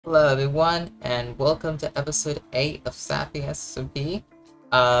Hello everyone, and welcome to episode 8 of Saphy SMP.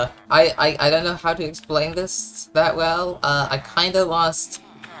 I don't know how to explain this that well. I kinda lost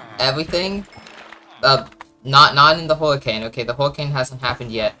everything. Not in the hurricane. Okay, the hurricane hasn't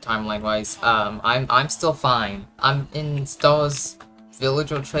happened yet, timeline-wise. I'm still fine. I'm in Star's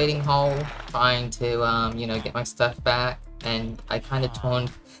villager trading hall, trying to, you know, get my stuff back, and I kinda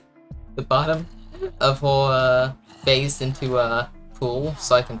turned the bottom of her, base into a pool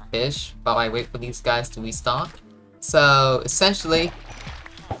so I can fish while I wait for these guys to restock. So essentially,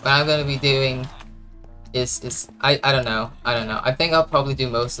 what I'm gonna be doing is I don't know. I think I'll probably do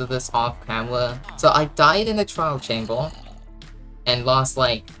most of this off camera. So I died in a trial chamber and lost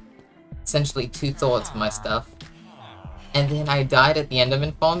like essentially 2/3 of my stuff. And then I died at the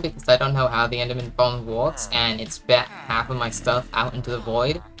Enderman farm because I don't know how the Enderman farm works, and it spat half of my stuff out into the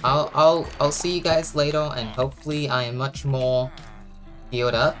void. I'll see you guys later, and hopefully I am much more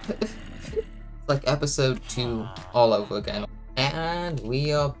healed up. It's like episode 2 all over again. And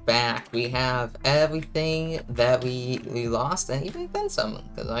we are back. We have everything that we lost, and even then some,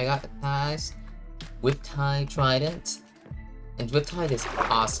 because I got the ties, Whip-Tie Trident, and Whip-Tie is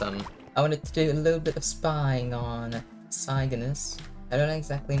awesome. I wanted to do a little bit of spying on Saignus. I don't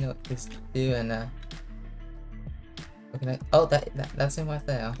exactly know what he's doing. Oh, that's him right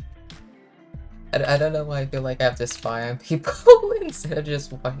there. I don't know why I feel like I have to spy on people instead of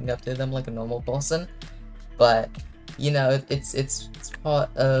just walking up to them like a normal person, but you know, it's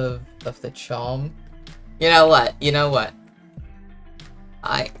part of the charm. You know what?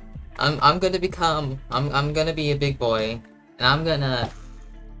 I'm gonna be a big boy, and I'm gonna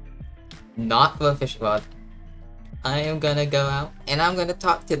not throw a fishing rod. I am gonna go out and I'm gonna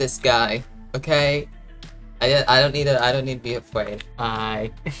talk to this guy, okay? I don't need to be afraid.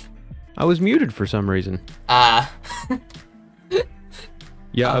 I was muted for some reason.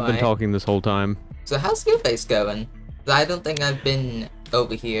 Yeah, I've been talking this whole time. So how's your base going? I don't think I've been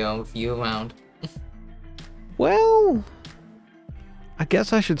over here with you around. Well, I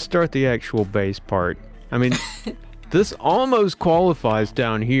guess I should start the actual base part. I mean, this almost qualifies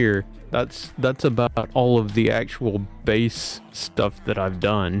down here. That's about all of the actual base stuff that I've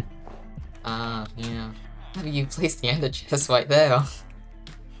done. Yeah. How do you place the ender chest right there?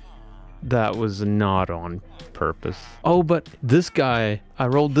 That was not on purpose. Oh, but this guy, I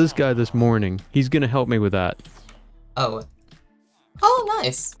rolled this guy this morning. He's gonna help me with that. Oh,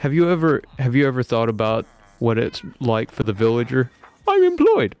 nice. Have you ever thought about what it's like for the villager? I'm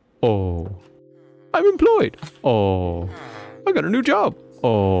employed. Oh, I'm employed. Oh, I got a new job.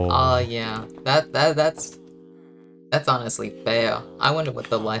 Oh. Yeah. That's honestly fair. I wonder what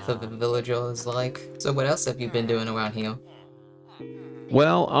the life of a villager is like. So what else have you been doing around here?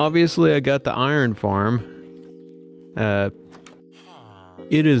 Well, obviously I got the iron farm. It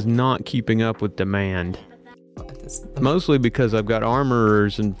is not keeping up with demand. Mostly because I've got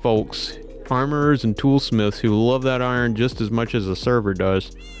armorers and toolsmiths who love that iron just as much as the server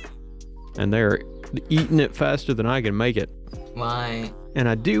does. And they're eating it faster than I can make it. Right. And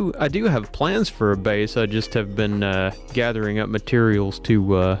I do have plans for a base. I just have been gathering up materials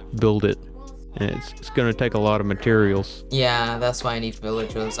to build it. And it's gonna take a lot of materials. Yeah, that's why I need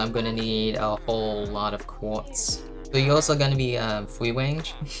villagers. I'm gonna need a whole lot of quartz. So you're also gonna be free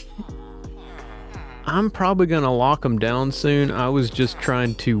range? I'm probably gonna lock them down soon. I was just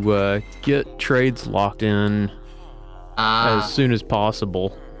trying to get trades locked in as soon as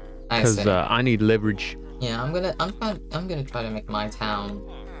possible, because I need leverage. Yeah, I'm gonna try to make my town,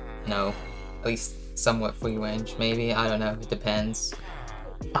 at least somewhat free range. Maybe, I don't know. It depends.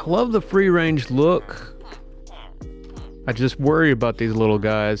 I love the free range look. I just worry about these little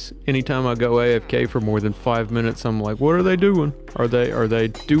guys. Anytime I go AFK for more than 5 minutes, I'm like, what are they doing? Are they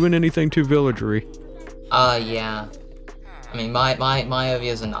doing anything too villagery? Yeah. I mean, my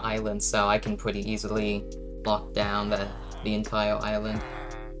area is an island, so I can pretty easily lock down the entire island.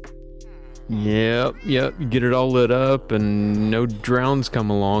 Yep, you get it all lit up and no drowns come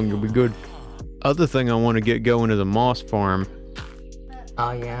along, you'll be good. Other thing I want to get going is a moss farm.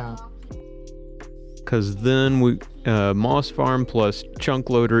 Oh yeah. Cause then moss farm plus chunk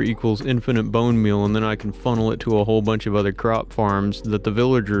loader equals infinite bone meal, and then I can funnel it to a whole bunch of other crop farms that the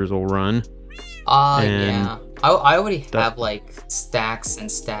villagers will run. Yeah. I already have like stacks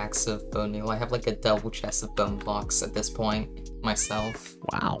and stacks of bone meal. I have like a double chest of bone blocks at this point myself.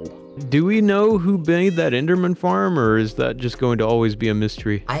 Wow. Do we know who made that Enderman farm, or is that just going to always be a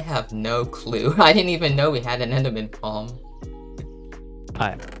mystery? I have no clue. I didn't even know we had an Enderman farm.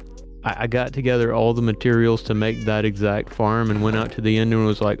 I got together all the materials to make that exact farm and went out to the end and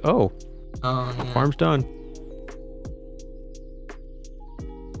was like, oh, yeah. farm's done.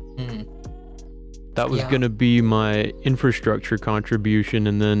 That was Yeah. gonna be my infrastructure contribution,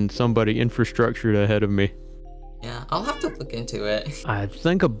 and then somebody infrastructured ahead of me. Yeah, I'll have to look into it. I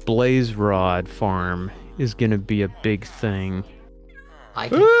think a blaze rod farm is gonna be a big thing. I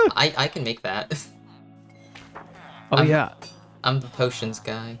can, Ah! I can make that. Oh yeah. I'm the potions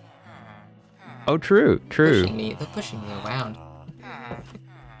guy. Oh true, true. They're pushing me around.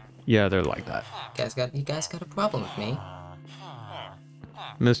 Yeah, they're like that. You guys got a problem with me.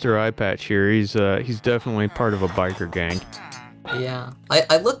 Mr. Eyepatch here, he's definitely part of a biker gang. Yeah.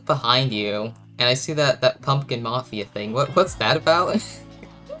 I look behind you, and I see that pumpkin mafia thing. What's that about?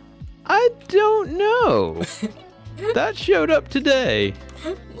 I don't know. That showed up today.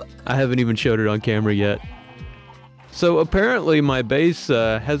 I haven't even showed it on camera yet. So apparently my base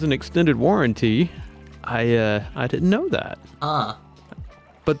has an extended warranty. I didn't know that.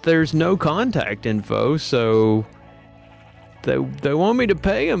 But there's no contact info, so they want me to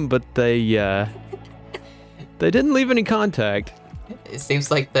pay them, but they didn't leave any contact. It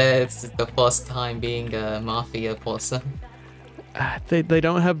seems like it's the first time being a mafia person. They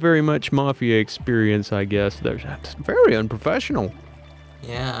don't have very much mafia experience, I guess. That's very unprofessional.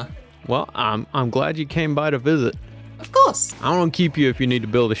 Yeah. Well, I'm glad you came by to visit. Of course. I don't keep you if you need to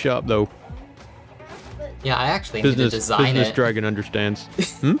build a shop, though. Yeah, I actually need to design it. Business Dragon understands.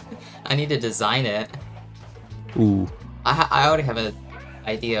 I need to design it. Ooh. I already have an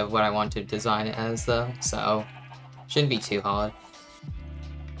idea of what I want to design it as, though, so shouldn't be too hard.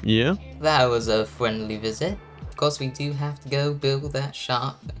 Yeah? That was a friendly visit. Of course, we do have to go build that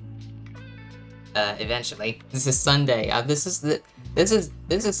shop. Eventually. This is Sunday. This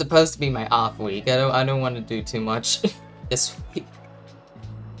is supposed to be my off week. I don't want to do too much this week.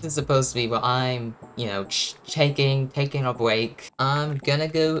 This is supposed to be where I'm, you know, taking a break. I'm gonna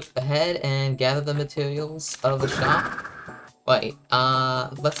go ahead and gather the materials of the shop. Wait,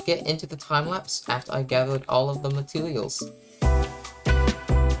 let's get into the time lapse after I gathered all of the materials.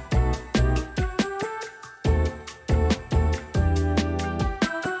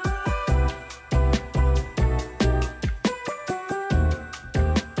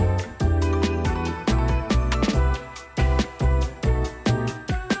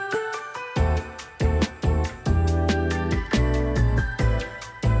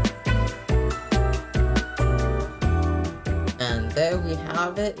 There we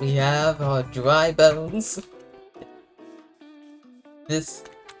have it. We have our dry bones.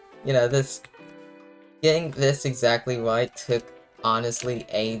 Getting this exactly right took honestly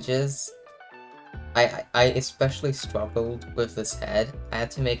ages. I especially struggled with this head. I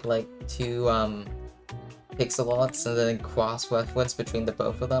had to make like 2 pixel arts and then cross-reference between the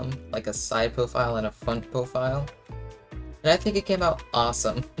both of them, like a side profile and a front profile. And I think it came out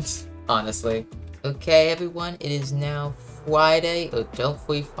awesome, honestly. Okay, everyone, it is now Friday, or don't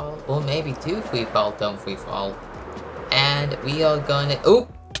free fall, or maybe do free fall, don't free fall. And we are gonna, oh,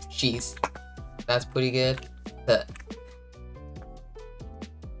 jeez, that's pretty good.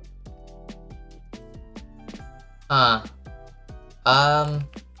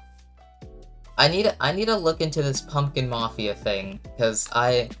 I need to look into this pumpkin mafia thing, because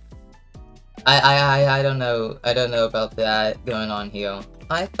I don't know about that going on here.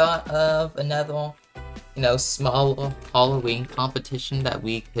 I thought of another, you know, small Halloween competition that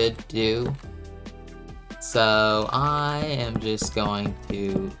we could do. So I am just going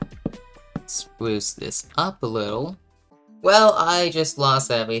to spruce this up a little. Well, I just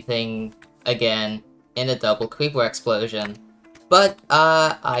lost everything again in a double creeper explosion. But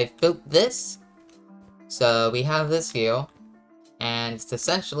I built this. So we have this here. And it's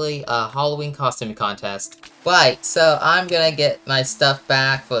essentially a Halloween costume contest. Right, so I'm gonna get my stuff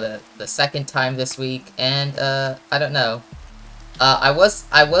back for the second time this week, and I don't know. I was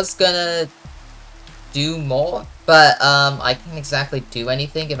gonna do more, but I can't exactly do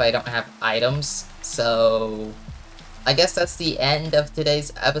anything if I don't have items, so I guess that's the end of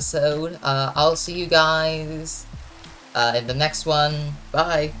today's episode. I'll see you guys in the next one.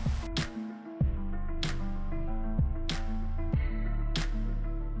 Bye!